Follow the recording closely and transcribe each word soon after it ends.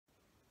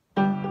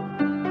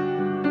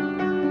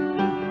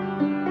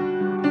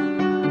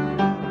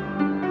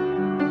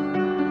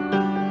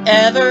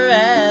Ever,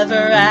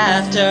 ever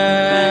after.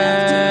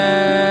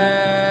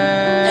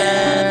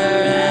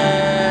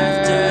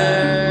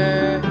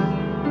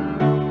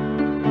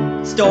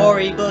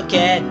 Storybook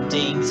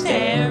endings,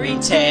 fairy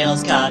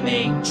tales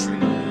coming true.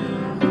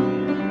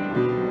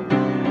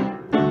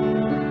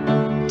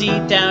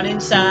 Deep down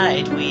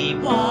inside, we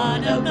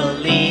wanna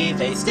believe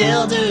they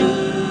still do.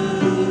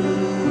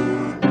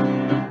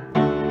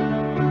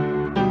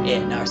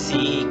 In our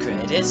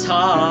secretest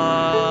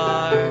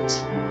heart,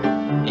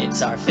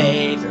 it's our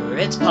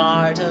favorite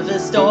part of the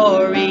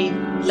story.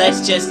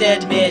 Let's just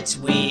admit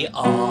we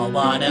all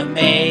wanna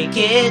make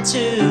it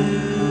too.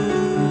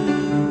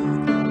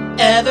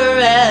 Ever,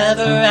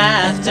 ever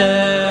after.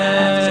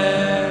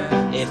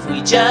 If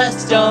we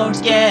just don't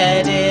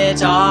get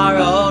it our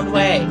own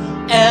way.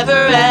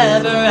 Ever,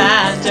 ever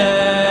after.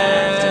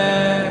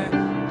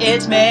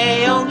 It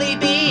may only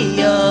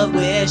be a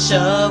wish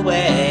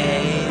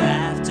away.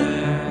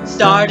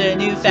 Start a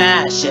new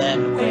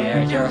fashion,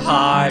 wear your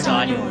heart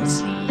on your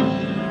sleeve.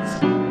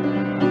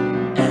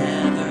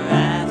 Ever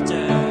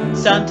after.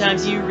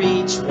 Sometimes you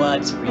reach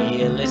what's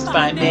realist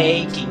by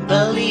making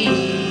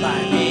believe.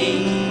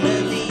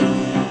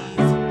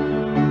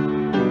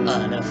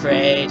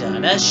 Unafraid,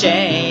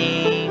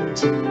 unashamed.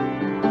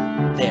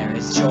 There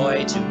is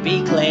joy to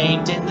be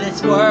claimed in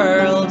this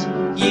world.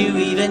 You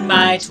even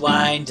might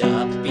wind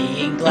up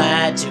being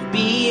glad to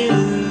be you.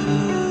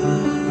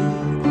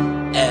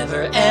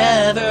 Ever,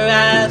 ever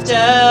after.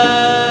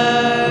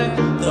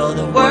 Though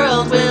the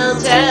world will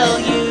tell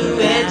you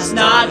it's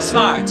not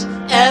smart.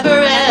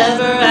 Ever,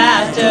 ever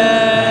after.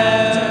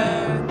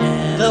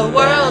 The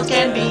world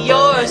can be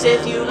yours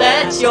if you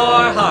let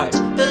your heart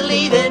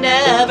believe in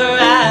ever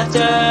after.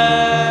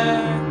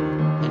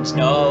 And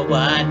no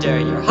wonder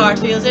your heart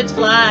feels it's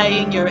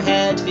flying, your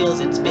head feels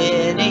it's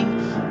spinning.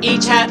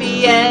 Each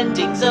happy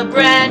ending's a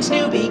brand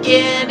new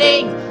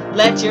beginning.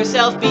 Let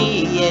yourself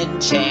be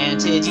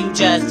enchanted, you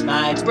just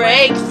might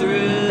break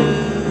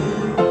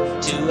through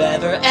to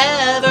ever,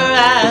 ever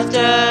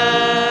after.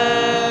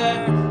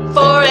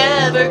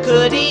 Forever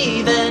could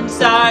even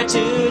start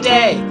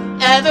today.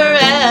 Ever,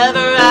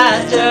 ever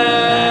after.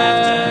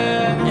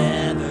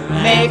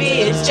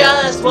 Maybe it's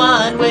just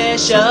one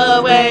wish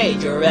away.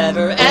 You're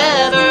ever,